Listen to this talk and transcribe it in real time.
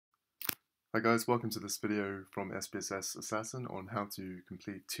Hi guys, welcome to this video from SPSS Assassin on how to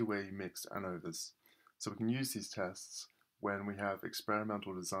complete two-way mixed ANOVAs. So we can use these tests when we have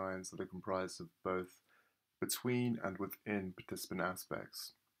experimental designs that are comprised of both between and within participant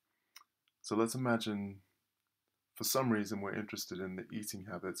aspects. So let's imagine for some reason we're interested in the eating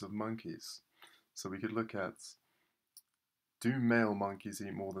habits of monkeys. So we could look at, do male monkeys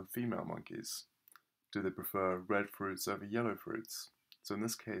eat more than female monkeys? Do they prefer red fruits over yellow fruits? So in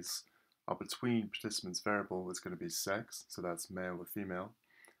this case, our between participants variable is going to be sex, so that's male or female,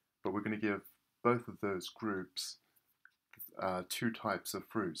 but we're going to give both of those groups two types of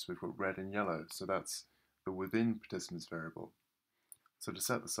fruits. We've got red and yellow, so that's the within participants variable. So to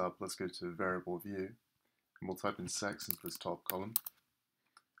set this up, let's go to variable view, and we'll type in sex into this top column,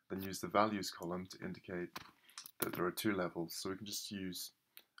 then use the values column to indicate that there are two levels. So we can just use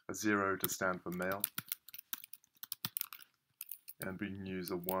a 0 to stand for male, and we can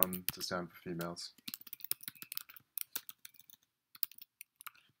use a 1 to stand for females.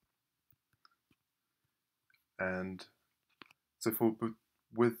 And so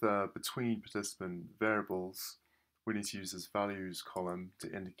with between participant variables, we need to use this values column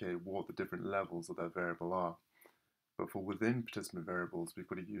to indicate what the different levels of that variable are. But for within participant variables, we've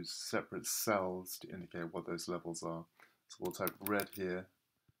got to use separate cells to indicate what those levels are. So we'll type red here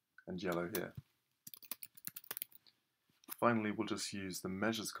and yellow here. Finally, we'll just use the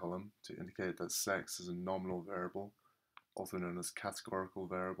measures column to indicate that sex is a nominal variable, also known as categorical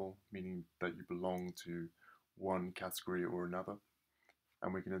variable, meaning that you belong to one category or another.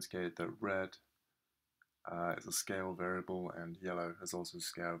 And we can indicate that red is a scale variable and yellow is also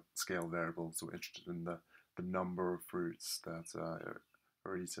a scale variable, so we're interested in the number of fruits that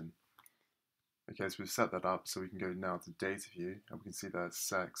are eaten. Okay, so we've set that up, so we can go now to data view, and we can see that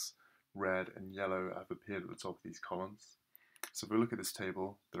sex, red and yellow have appeared at the top of these columns. So if we look at this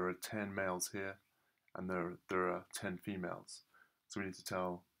table, there are 10 males here, and there are 10 females. So we need to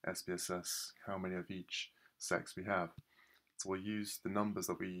tell SPSS how many of each sex we have. So we'll use the numbers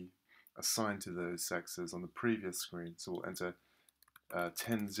that we assigned to those sexes on the previous screen. So we'll enter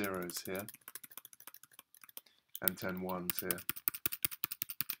 10 zeros here and 10 ones here.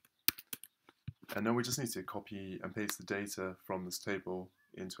 And now we just need to copy and paste the data from this table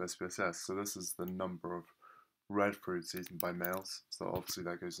into SPSS. So this is the number of red fruits eaten by males. So obviously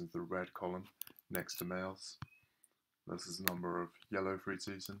that goes into the red column next to males. This is the number of yellow fruits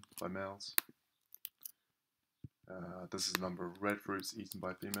eaten by males. This is the number of red fruits eaten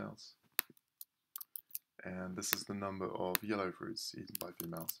by females. And this is the number of yellow fruits eaten by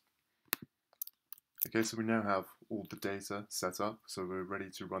females. Okay, so we now have all the data set up, so we're ready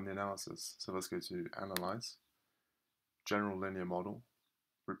to run the analysis. So let's go to Analyze, General Linear Model,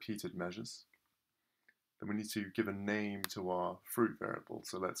 Repeated Measures. Then we need to give a name to our fruit variable,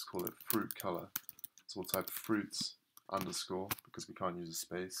 so let's call it fruit color. So we'll type fruits underscore, because we can't use a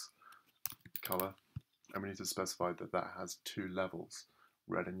space, color, and we need to specify that that has two levels,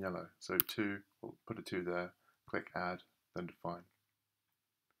 red and yellow. So 2, we'll put a 2 there, click Add, then Define.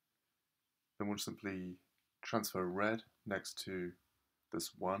 Then we'll simply transfer red next to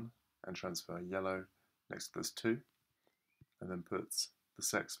this 1 and transfer yellow next to this 2, and then put the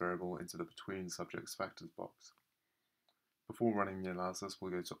sex variable into the between subjects factors box. Before running the analysis,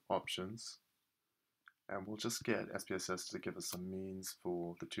 we'll go to Options, and we'll just get SPSS to give us some means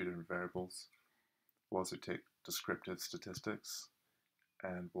for the two different variables. We'll also take descriptive statistics,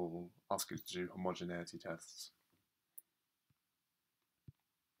 and we'll ask it to do homogeneity tests.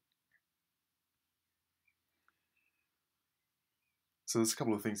 So there's a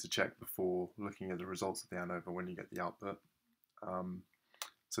couple of things to check before looking at the results of the ANOVA when you get the output.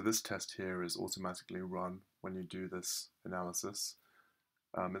 So this test here is automatically run when you do this analysis.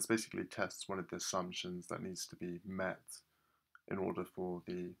 It's basically tests one of the assumptions that needs to be met in order for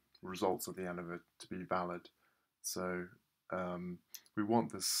the results of the ANOVA to be valid. So we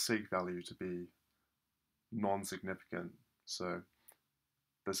want the sig value to be non-significant. So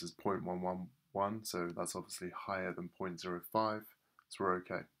this is 0.111, so that's obviously higher than 0.05, so we're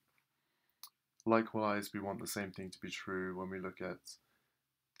okay. Likewise, we want the same thing to be true when we look at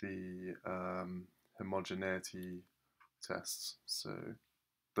the homogeneity tests. So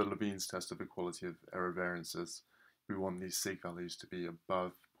the Levene's test of equality of error variances, we want these sig values to be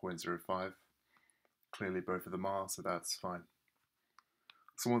above 0.05. Clearly both of them are, so that's fine.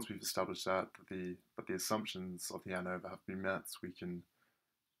 So once we've established that the assumptions of the ANOVA have been met, we can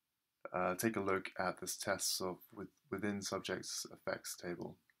take a look at this test of within subjects effects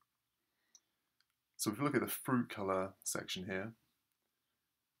table. So if we look at the fruit color section here,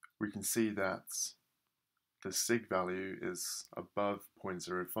 we can see that the sig value is above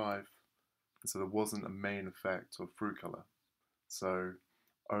 0.05, So there wasn't a main effect of fruit color. So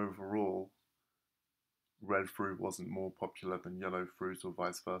overall, red fruit wasn't more popular than yellow fruit or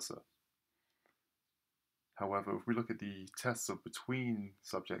vice versa. However, if we look at the tests of between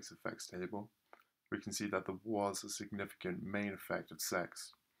subjects effects table, we can see that there was a significant main effect of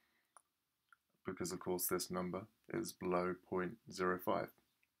sex, because of course this number is below 0.05.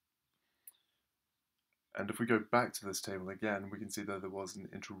 And if we go back to this table again, we can see that there was an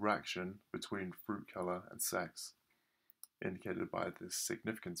interaction between fruit color and sex, indicated by this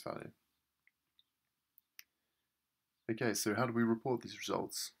significance value. Okay, so how do we report these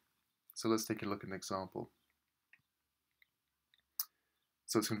results? So let's take a look at an example.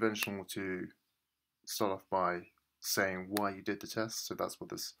 So it's conventional to start off by saying why you did the test, so that's what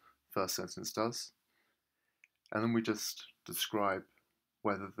this first sentence does. And then we just describe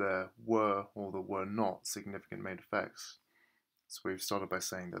whether there were or there were not significant main effects. So we've started by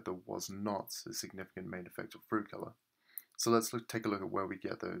saying that there was not a significant main effect of fruit color. So let's take a look at where we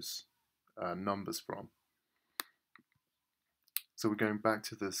get those numbers from. So we're going back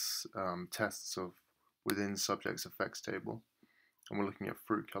to this tests of within subjects effects table, and we're looking at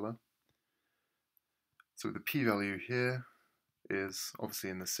fruit color. So the p-value here is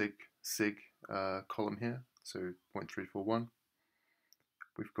obviously in the sig column here, so 0.341.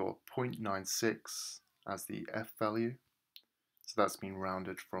 We've got 0.96 as the f value, so that's been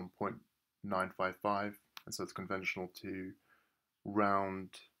rounded from 0.955, and so it's conventional to round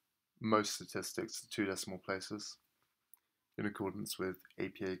most statistics to 2 decimal places in accordance with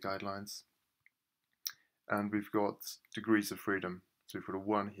APA guidelines. And we've got degrees of freedom, so we've got a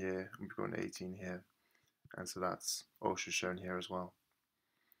 1 here and we've got an 18 here, and so that's also shown here as well.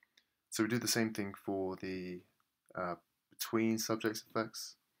 So we do the same thing for the between subjects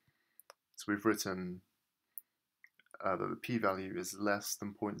effects. So we've written that the p-value is less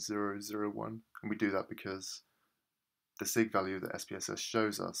than 0.001, and we do that because the sig value that SPSS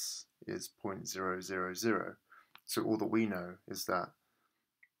shows us is 0.000. So all that we know is that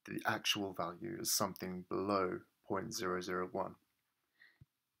the actual value is something below 0.001.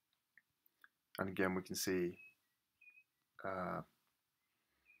 And again, we can see,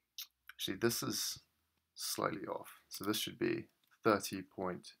 actually this is slightly off. So this should be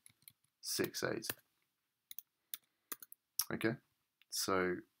 30.68. Okay,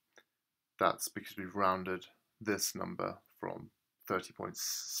 so that's because we've rounded this number from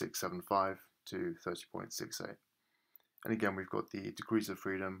 30.675 to 30.68. And again, we've got the degrees of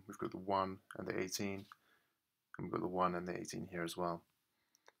freedom, we've got the 1 and the 18, and we've got the 1 and the 18 here as well.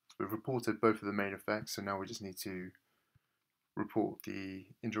 We've reported both of the main effects, so now we just need to report the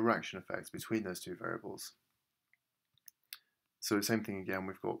interaction effects between those two variables. So same thing again,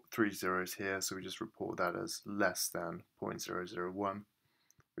 we've got 3 zeros here, so we just report that as less than 0.001.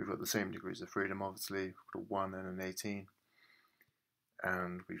 We've got the same degrees of freedom, obviously, we've got a 1 and an 18.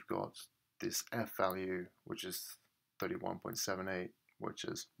 And we've got this f value, which is 31.78, which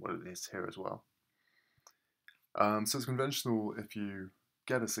is what it is here as well. So it's conventional, if you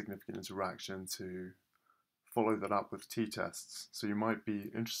get a significant interaction, to follow that up with t-tests. So you might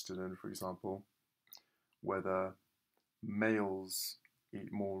be interested in, for example, whether males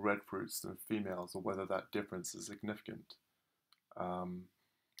eat more red fruits than females, or whether that difference is significant, or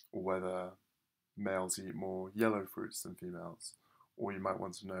whether males eat more yellow fruits than females, or you might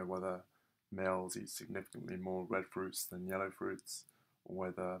want to know whether males eat significantly more red fruits than yellow fruits, or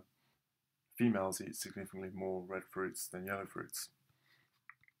whether females eat significantly more red fruits than yellow fruits.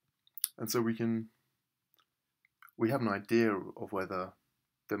 And so we have an idea of whether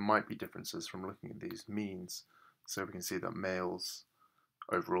there might be differences from looking at these means. So we can see that males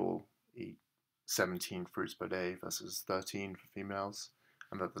overall eat 17 fruits per day versus 13 for females,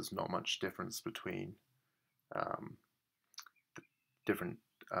 and that there's not much difference between the different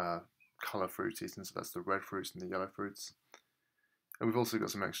colour fruities, and so that's the red fruits and the yellow fruits. And we've also got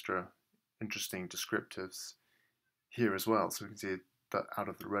some extra interesting descriptives here as well. So we can see that out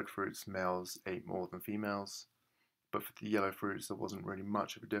of the red fruits, males ate more than females, but for the yellow fruits there wasn't really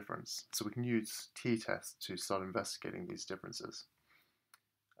much of a difference. So we can use t-tests to start investigating these differences.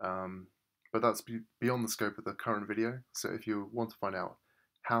 But that's beyond the scope of the current video, so if you want to find out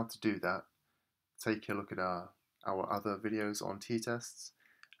how to do that, take a look at our other videos on t-tests,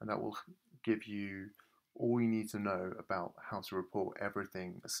 and that will give you all you need to know about how to report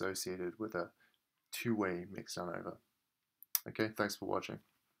everything associated with a two-way mixed ANOVA. Okay, thanks for watching.